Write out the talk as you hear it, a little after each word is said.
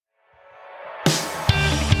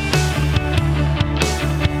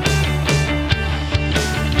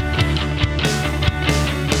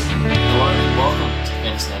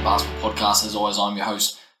Basketball Podcast. As always, I'm your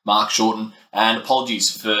host, Mark Shorten, and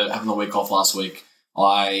apologies for having the week off last week.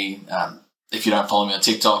 If you don't follow me on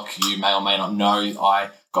TikTok, you may or may not know I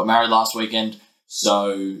got married last weekend,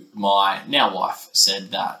 so my now wife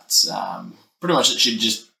said that pretty much that she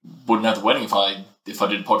just wouldn't have the wedding if I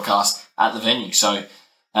did a podcast at the venue. So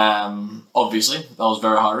obviously that was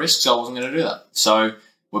very high risk, so I wasn't going to do that. So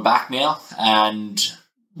we're back now, and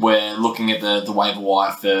we're looking at the waiver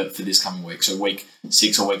wire for this coming week. So week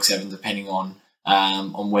 6 or week 7, depending on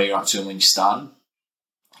where you're up to and when you started.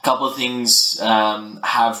 A couple of things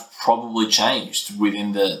have probably changed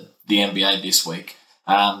within the NBA this week.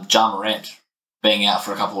 Ja Morant being out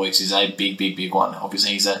for a couple of weeks is a big one.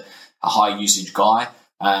 Obviously, he's a high usage guy.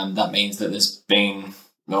 That means that there's going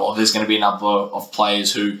to be a number of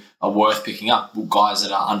players who are worth picking up. Guys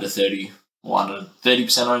that are under 30 or under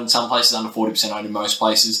 30% owned in some places, under 40% owned in most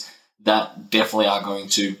places, that definitely are going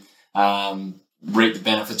to reap the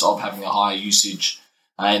benefits of having a higher usage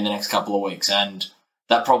in the next couple of weeks. And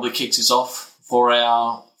that probably kicks us off for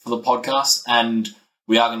the podcast. And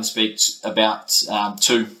we are going to speak about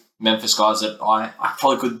 2 Memphis guys that I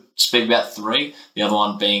probably could speak about 3. The other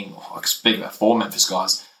one being, I could speak about 4 Memphis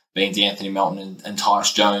guys, being DeAnthony Melton and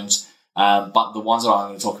Tyus Jones. But the ones that I'm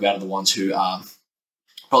going to talk about are the ones who are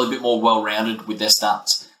probably a bit more well-rounded with their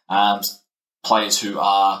stats. Players who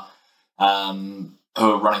are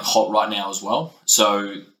running hot right now as well.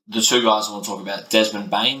 So the 2 guys I want to talk about, Desmond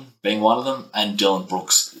Bane being one of them, and Dillon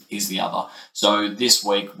Brooks is the other. So this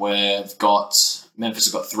week Memphis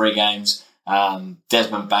have got 3 games.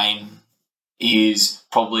 Desmond Bane is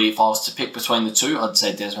probably, if I was to pick between the 2, I'd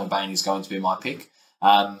say Desmond Bane is going to be my pick.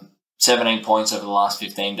 17 points over the last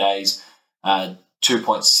 15 days,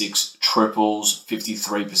 2.6 triples,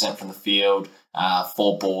 53% from the field,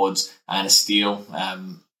 4 boards and a steal.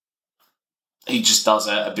 He just does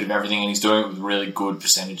a bit of everything, and he's doing it with really good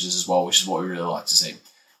percentages as well, which is what we really like to see.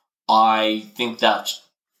 I think that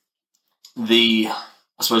the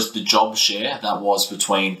job share that was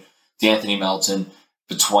between DeAnthony Melton,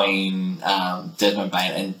 between Desmond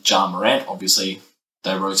Bane and Ja Morant, obviously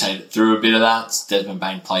they rotated through a bit of that. Desmond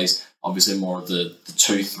Bane plays obviously more of the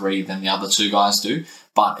 2-3 than the other 2 guys do,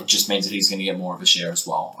 but it just means that he's going to get more of a share as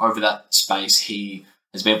well. Over that space, he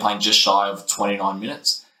has been playing just shy of 29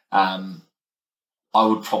 minutes. I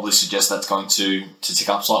would probably suggest that's going to tick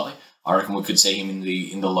up slightly. I reckon we could see him in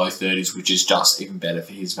the low 30s, which is just even better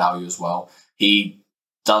for his value as well. He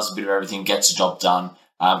does a bit of everything, gets the job done,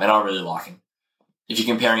 and I really like him. If you're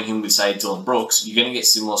comparing him with, say, Dillon Brooks, you're going to get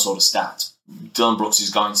similar sort of stats. Dillon Brooks is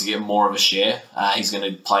going to get more of a share. He's going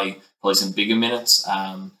to play probably some bigger minutes.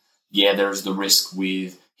 There is the risk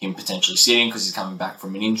with him potentially sitting because he's coming back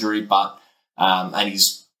from an injury, but and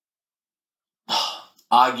he's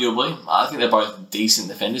arguably, I think they're both decent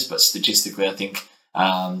defenders, but statistically, I think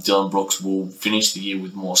Dillon Brooks will finish the year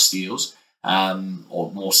with more steals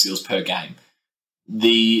or more steals per game.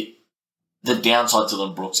 The downside to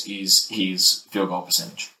Dillon Brooks is his field goal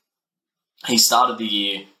percentage. He started the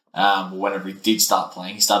year, whenever he did start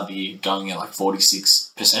playing, he started the year going at like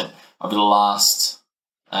 46%. Over the last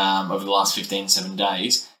 7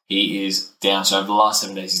 days, he is down. So over the last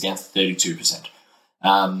 7 days, he's down to 32%.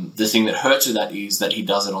 The thing that hurts with that is that he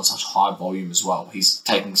does it on such high volume as well. He's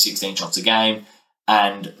taking 16 shots a game,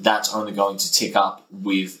 and that's only going to tick up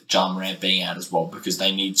with Ja Morant being out as well, because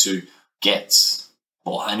they need to get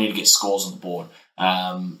scores on the board.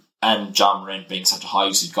 And Ja Morant being such a high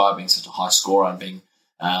usage guy, being such a high scorer, and being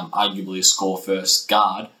arguably a score-first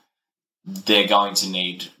guard, they're going to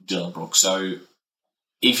need Dillon Brooks. So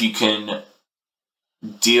if you can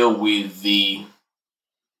deal with the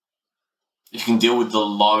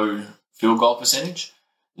low field goal percentage,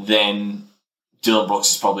 then Dillon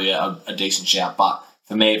Brooks is probably a decent shout. But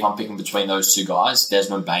for me, if I'm picking between those 2 guys,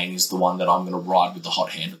 Desmond Bane is the one that I'm going to ride with the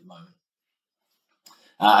hot hand at the moment.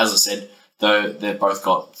 As I said, though, they've both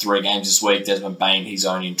got 3 games this week. Desmond Bane, he's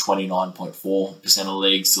owning 29.4% of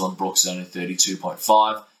leagues. Dillon Brooks is owning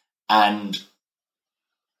 32.5%. And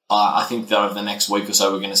I think that over the next week or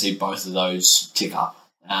so, we're going to see both of those tick up.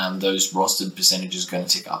 Those rostered percentages are going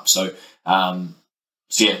to tick up. So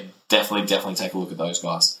definitely take a look at those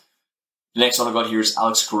guys. The next one I got here is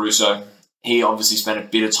Alex Caruso. He obviously spent a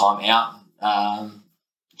bit of time out.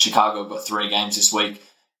 Chicago got 3 games this week.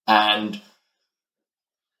 And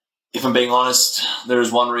if I'm being honest, there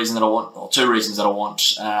is 2 reasons that I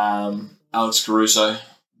want Alex Caruso.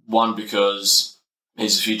 One, because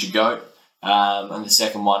he's a future GOAT. And the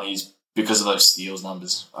second one is because of those steals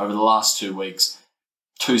numbers. Over the last 2 weeks,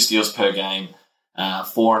 2 steals per game,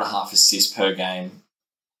 4.5 assists per game.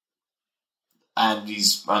 and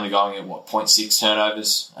he's only going at, 0.6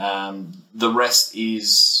 turnovers. The rest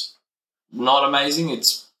is not amazing.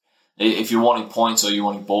 It's if you're wanting points or you're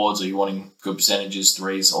wanting boards or you're wanting good percentages,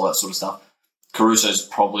 threes, all that sort of stuff, Caruso's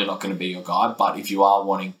probably not going to be your guy. But if you are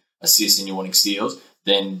wanting assists and you're wanting steals,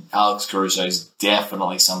 then Alex Caruso is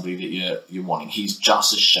definitely somebody that you're wanting. He's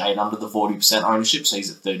just a shade under the 40% ownership, so he's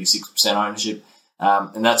at 36% ownership,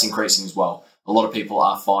 and that's increasing as well. A lot of people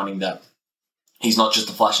are finding that he's not just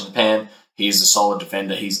a flash in the pan. He is a solid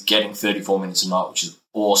defender. He's getting 34 minutes a night, which is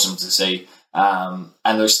awesome to see. And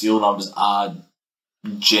those steal numbers are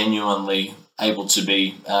genuinely able to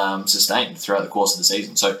be sustained throughout the course of the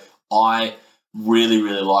season. So I really,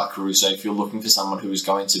 really like Caruso if you're looking for someone who is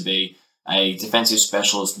going to be a defensive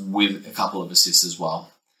specialist with a couple of assists as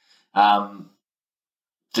well.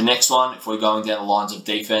 The next one, if we're going down the lines of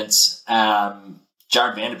defense,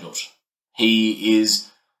 Jared Vanderbilt.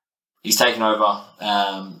 He's taken over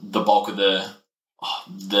the bulk of the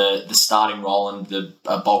starting role and the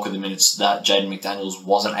bulk of the minutes that Jaden McDaniels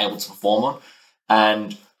wasn't able to perform on.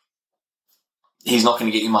 And he's not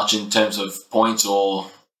going to get you much in terms of points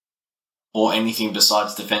or anything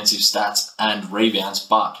besides defensive stats and rebounds.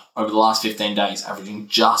 But over the last 15 days, averaging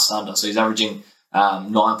just under. So he's averaging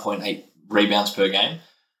 9.8 rebounds per game,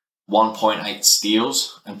 1.8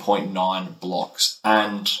 steals, and 0.9 blocks.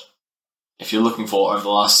 And if you're looking for, over the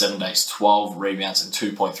last 7 days, 12 rebounds and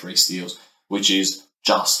 2.3 steals, which is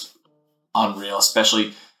just unreal,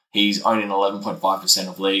 especially he's only in 11.5%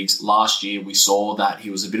 of leagues. Last year, we saw that he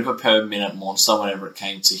was a bit of a per-minute monster whenever it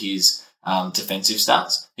came to his defensive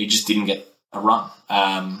stats. He just didn't get a run.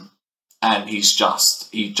 And he's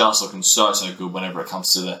just looking so good whenever it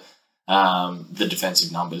comes to the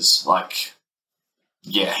defensive numbers. Like,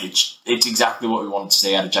 yeah, it's exactly what we wanted to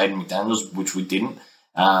see out of Jaden McDaniels, which we didn't.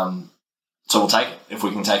 So we'll take it. If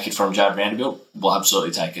we can take it from Jared Vanderbilt, we'll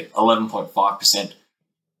absolutely take it. 11.5%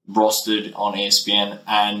 rostered on ESPN.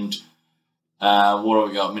 And what do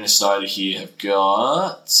we got? Minnesota here have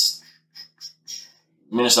got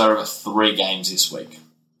 3 games this week.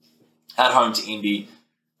 At home to Indy,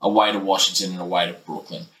 away to Washington, and away to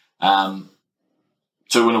Brooklyn. 2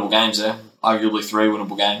 winnable games there. Arguably 3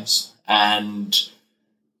 winnable games. And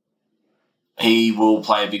he will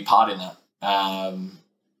play a big part in that.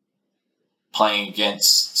 Playing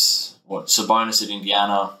against Sabonis at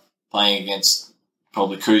Indiana, playing against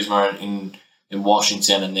probably Kuzma in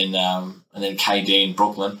Washington, and then KD in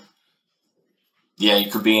Brooklyn. Yeah, he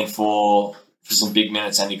could be in for some big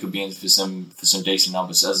minutes, and he could be in for some decent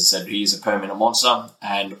numbers. As I said, he is a per-minute monster,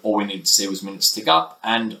 and all we needed to see was minutes tick up.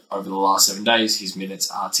 And over the last 7 days, his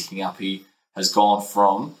minutes are ticking up. He has gone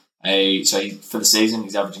from for the season,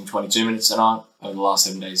 he's averaging 22 minutes a night. Over the last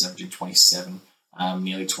 7 days, he's averaging 27.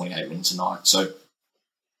 Nearly 28 minutes a night. So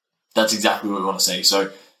that's exactly what we want to see.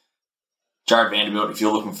 So Jared Vanderbilt, if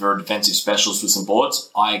you're looking for a defensive specialist with some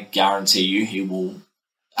boards, I guarantee you he will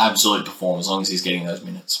absolutely perform as long as he's getting those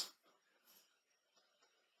minutes.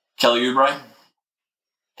 Kelly Oubre,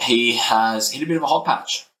 he has hit a bit of a hot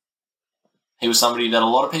patch. He was somebody that a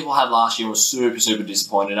lot of people had last year and was super, super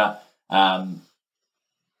disappointed at.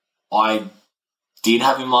 I did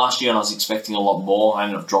have him last year, and I was expecting a lot more. I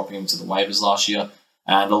ended up dropping him to the waivers last year,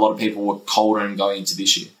 and a lot of people were colder in going into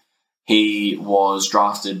this year. He was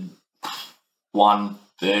drafted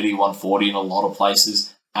 130, 140 in a lot of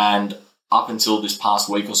places, and up until this past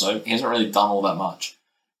week or so, he hasn't really done all that much.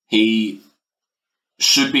 He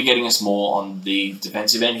should be getting us more on the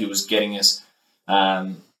defensive end. He was getting us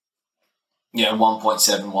 1.7,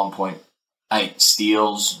 1.8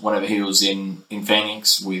 steals whenever he was in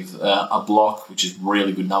Phoenix with a block, which is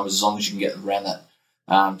really good numbers. As long as you can get around that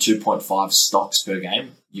 2.5 stocks per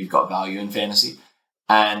game, you've got value in fantasy.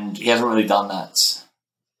 And he hasn't really done that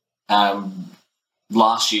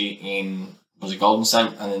last year in Golden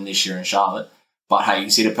State, and then this year in Charlotte. But hey,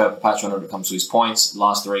 he's hit a purple patch whenever it comes to his points.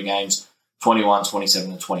 Last 3 games, 21,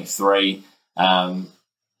 27, and 23.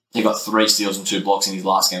 He got 3 steals and 2 blocks in his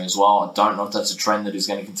last game as well. I don't know if that's a trend that is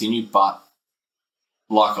going to continue, but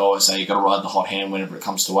like I always say, you've got to ride the hot hand whenever it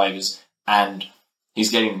comes to waivers, and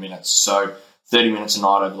he's getting minutes. So 30 minutes a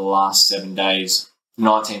night over the last 7 days,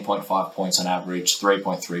 19.5 points on average,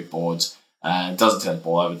 3.3 boards. Doesn't turn the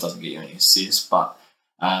ball over, doesn't get you any assists, but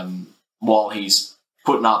while he's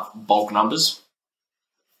putting up bulk numbers,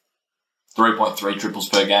 3.3 triples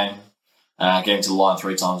per game, getting to the line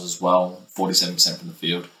 3 times as well, 47% from the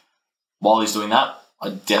field. While he's doing that, I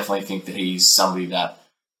definitely think that he's somebody that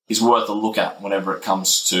is worth a look at whenever it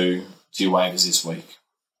comes to your waivers this week.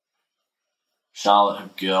 Charlotte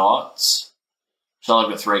have got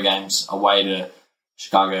 3 games, away to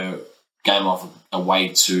Chicago, game off away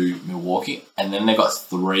to Milwaukee, and then they've got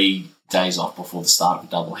 3 days off before the start of a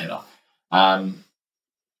doubleheader.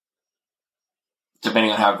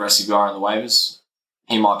 Depending on how aggressive you are in the waivers,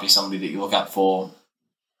 he might be somebody that you look at for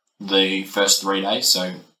the first 3 days.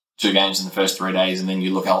 So 2 games in the first 3 days, and then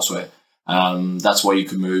you look elsewhere. That's where you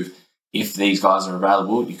could move. If these guys are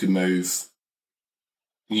available, you could move.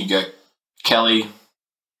 You go Kelly.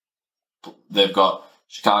 They've got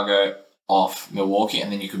Chicago off Milwaukee,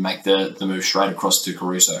 and then you could make the move straight across to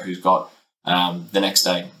Caruso, who's got the next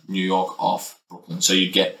day New York off Brooklyn. So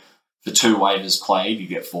you'd get, for 2 waivers played, you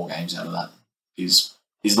get 4 games out of that. Is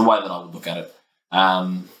the way that I would look at it.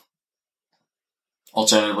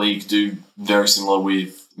 Alternatively, you could do very similar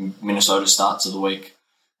with Minnesota starts of the week,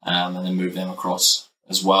 and then move them across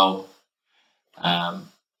as well. And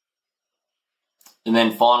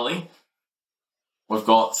then finally, we've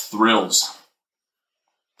got thrills.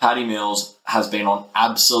 Patty Mills has been on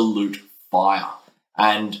absolute fire.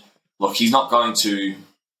 And look, he's not going to,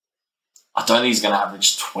 I don't think he's going to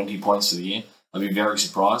average 20 points for the year. I'd be very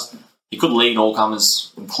surprised. He could lead all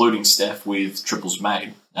comers, including Steph, with triples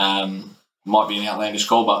made. Might be an outlandish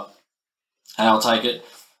call, but I'll take it.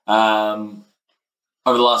 Over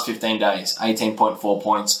the last 15 days, 18.4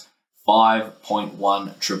 points,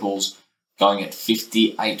 5.1 triples, going at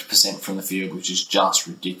 58% from the field, which is just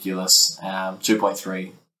ridiculous.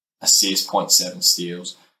 2.3 assists, 0.7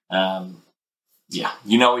 steals.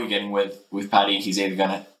 You know what you're getting with Paddy. He's either going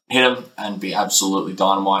to hit him and be absolutely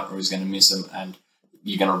dynamite, or he's going to miss him and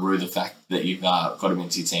you're going to rue the fact that you've got him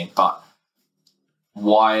into your team. But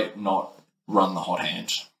why not run the hot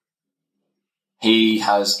hand? He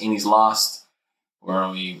has, in his last,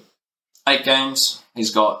 8 games, he's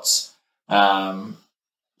got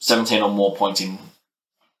 17 or more points in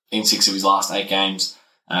 6 of his last 8 games,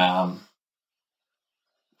 21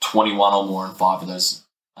 or more in 5 of those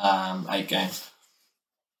 8 games.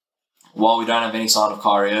 While we don't have any sign of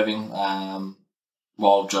Kyrie Irving,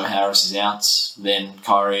 while Joe Harris is out, then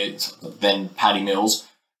Patty Mills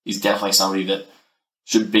is definitely somebody that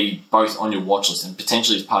should be both on your watch list and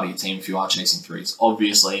potentially as part of your team if you are chasing threes.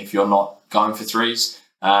 Obviously, if you're not going for threes,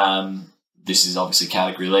 this is obviously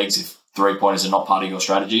category leagues. If 3-pointers are not part of your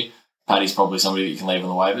strategy, Patty's probably somebody that you can leave on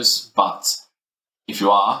the waivers. But if you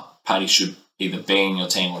are, Patty should either be in your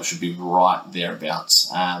team or should be right thereabouts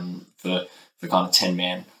for kind of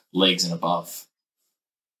 10-man leagues and above.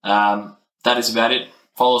 That is about it.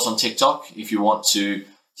 Follow us on TikTok if you want to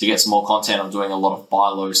get some more content. I'm doing a lot of buy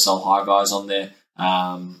low, sell high guys on there.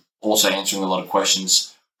 Also answering a lot of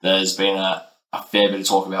questions. There's been a fair bit of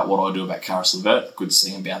talk about what I do about Karis LeVert. Good to see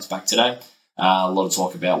him bounce back today. A lot of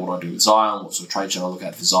talk about what I do with Zion, what sort of trade should I look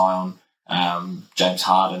at for Zion, James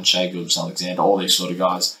Harden, Shai Gilgeous-Alexander, all these sort of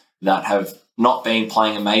guys that have not been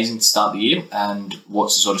playing amazing to start the year, and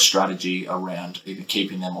what's the sort of strategy around either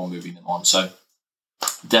keeping them or moving them on. So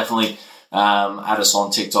definitely add us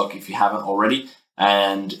on TikTok if you haven't already.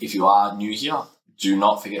 And if you are new here, do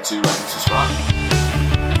not forget to rate and subscribe.